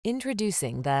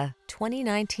Introducing the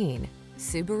 2019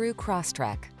 Subaru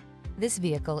Crosstrek. This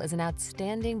vehicle is an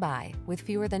outstanding buy with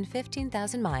fewer than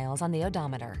 15,000 miles on the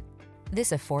odometer. This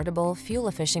affordable,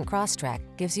 fuel-efficient Crosstrek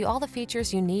gives you all the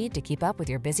features you need to keep up with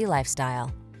your busy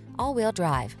lifestyle. All-wheel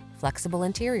drive, flexible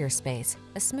interior space,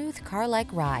 a smooth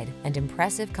car-like ride, and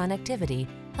impressive connectivity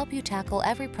help you tackle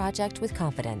every project with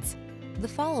confidence. The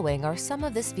following are some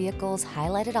of this vehicle's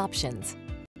highlighted options: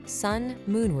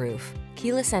 Moonroof,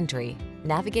 keyless entry,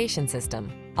 navigation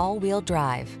system, all-wheel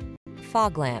drive,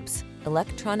 fog lamps,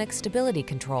 electronic stability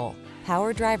control,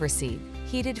 power driver seat,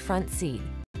 heated front seat,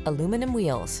 aluminum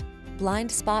wheels, blind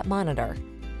spot monitor.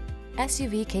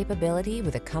 SUV capability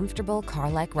with a comfortable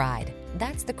car-like ride.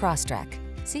 That's the Crosstrek.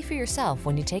 See for yourself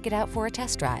when you take it out for a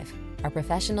test drive. Our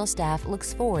professional staff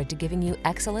looks forward to giving you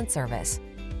excellent service.